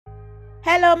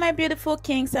Hello my beautiful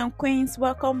kings and queens,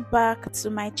 welcome back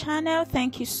to my channel.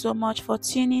 Thank you so much for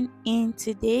tuning in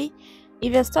today.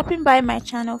 If you're stopping by my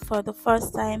channel for the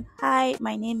first time, hi,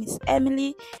 my name is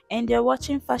Emily and you're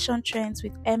watching Fashion Trends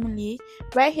with Emily.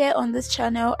 Right here on this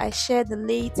channel I share the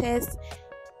latest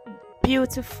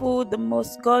beautiful, the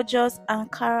most gorgeous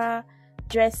Ankara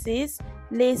dresses,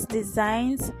 lace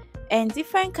designs, and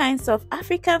different kinds of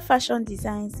African fashion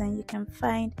designs, and you can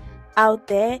find out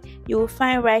there. You will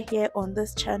find right here on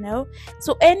this channel.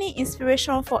 So any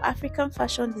inspiration for African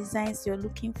fashion designs you're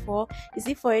looking for, is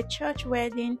it for a church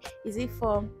wedding, is it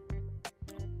for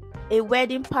a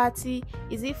wedding party,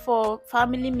 is it for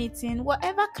family meeting,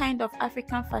 whatever kind of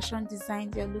African fashion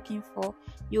designs you're looking for,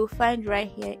 you'll find right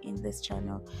here in this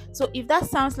channel. So if that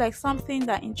sounds like something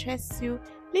that interests you,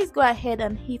 please go ahead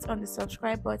and hit on the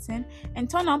subscribe button and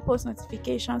turn on post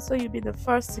notifications so you'll be the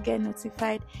first to get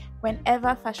notified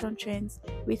whenever Fashion Trends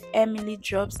with Emily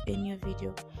drops a new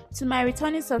video. To my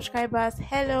returning subscribers,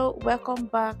 hello, welcome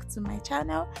back to my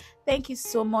channel. Thank you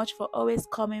so much for always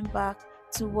coming back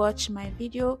to watch my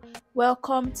video.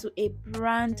 Welcome to a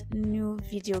brand new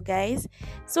video, guys.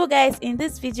 So guys, in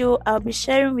this video I'll be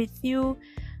sharing with you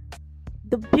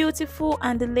the beautiful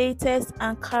and the latest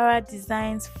Ankara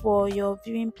designs for your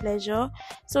viewing pleasure.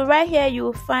 So right here you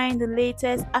will find the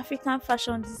latest African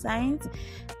fashion designs,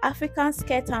 African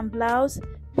skirt and blouse,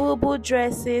 boo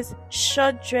dresses,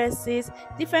 short dresses,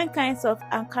 different kinds of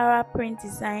Ankara print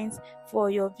designs for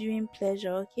your viewing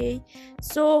pleasure. Okay,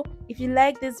 so if you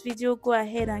like this video, go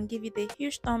ahead and give it a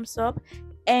huge thumbs up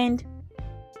and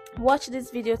watch this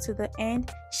video to the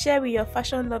end. Share with your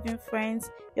fashion loving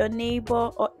friends, your neighbor,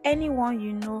 or anyone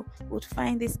you know would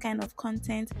find this kind of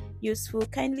content useful.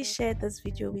 Kindly share this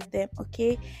video with them,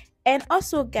 okay? And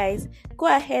also guys, go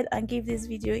ahead and give this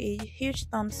video a huge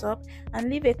thumbs up and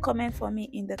leave a comment for me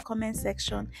in the comment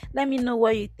section. Let me know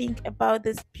what you think about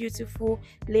this beautiful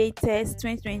latest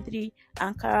 2023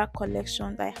 Ankara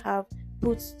collection that I have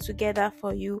put together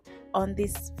for you on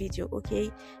this video.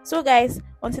 Okay, so guys,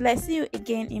 until I see you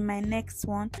again in my next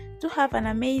one, do have an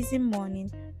amazing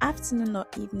morning, afternoon, or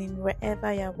evening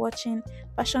wherever you're watching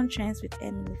Fashion Trends with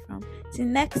Emily from. Till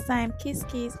next time, kiss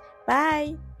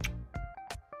bye.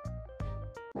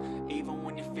 Even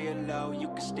when you feel low, you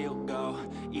can still go.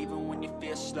 Even when you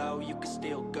feel slow, you can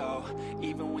still go.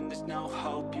 Even when there's no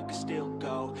hope, you can still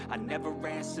go. I never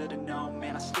answer to no,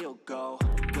 man, I still go.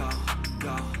 Go,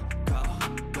 go, go,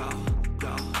 go,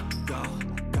 go, go,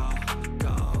 go,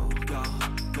 go, go,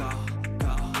 go,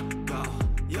 go, go,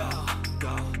 yeah,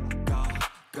 go, go,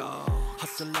 go.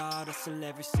 Hustle hard, hustle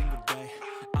every single day.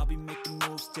 I'll be making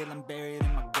moves till I'm buried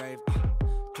in my grave.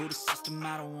 To the system,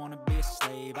 I don't wanna be a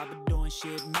slave. I've been doing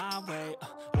shit my way,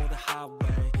 or the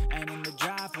highway. And in the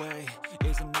driveway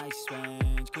is a nice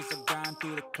range. Cause I grind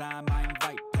through the climb, I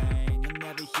invite pain. You'll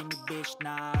never hear me, bitch,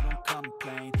 nah, I don't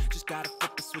complain. Just gotta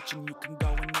flip the switch and you can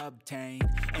go and obtain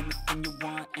anything you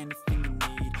want, anything you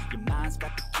need. Your mind's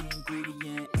got the key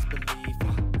ingredient, it's belief.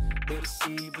 They'll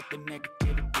deceive with the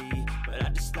negativity, but I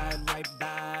just slide right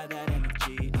by that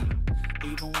energy.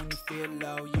 Even when you feel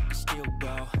low, you can still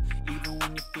go. Even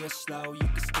when you feel slow, you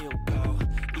can still go.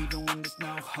 Even when there's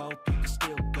no hope, you can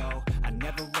still go. I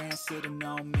never answer to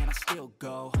no, man, I still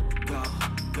go. Go,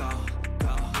 go,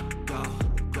 go, go,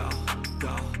 go, go,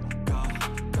 go,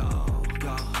 go, go,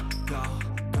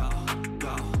 go,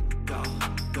 go,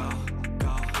 go,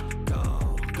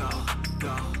 go, go,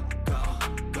 go,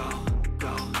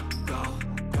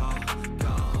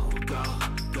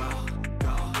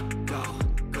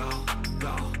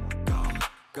 go, go,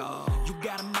 go. You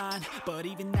got a mind, but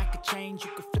even that could change.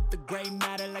 You could flip the gray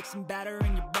matter like some batter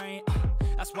in your brain.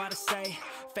 That's why I say,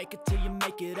 fake it till you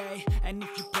make it A. And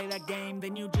if you play that game,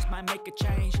 then you just might make a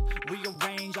change.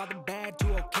 Rearrange all the bad to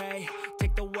okay.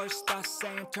 Take the worst thoughts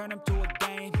saying, turn them to a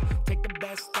game. Take the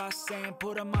best thoughts saying,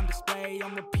 put them on display.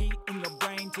 On repeat in your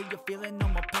brain till you're feeling no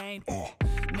more pain.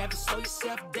 Never slow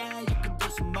yourself down, you can do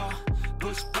some more.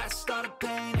 Push past all the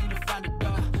pain and you'll find a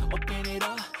door. Open it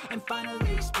up and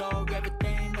finally explore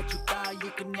everything that you thought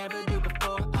you could never do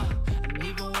before. And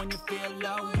even when you feel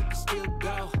low, you can still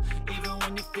go. Even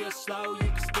when you feel slow, you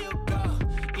can still go.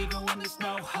 Even when there's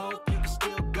no hope, you can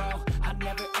still go. I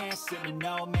never answer to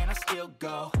no, man, I still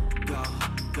go. Go,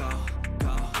 go,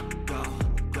 go, go,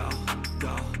 go, go,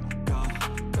 go, go,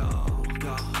 go,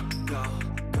 go, go,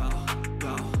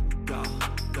 go, go,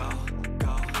 go,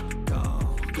 go, go.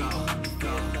 Even when you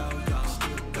feel low, you can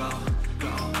still go.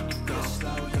 Even when you feel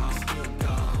slow, you can still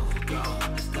go. Even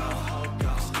when there's no hope, you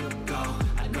can still go.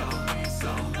 I never answer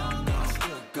to no, man, I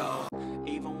still go.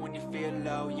 Even when you feel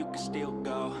low, you can still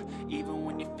go. Even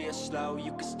when you feel slow,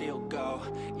 you can still go.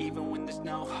 Even when there's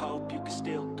no hope, you can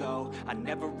still go.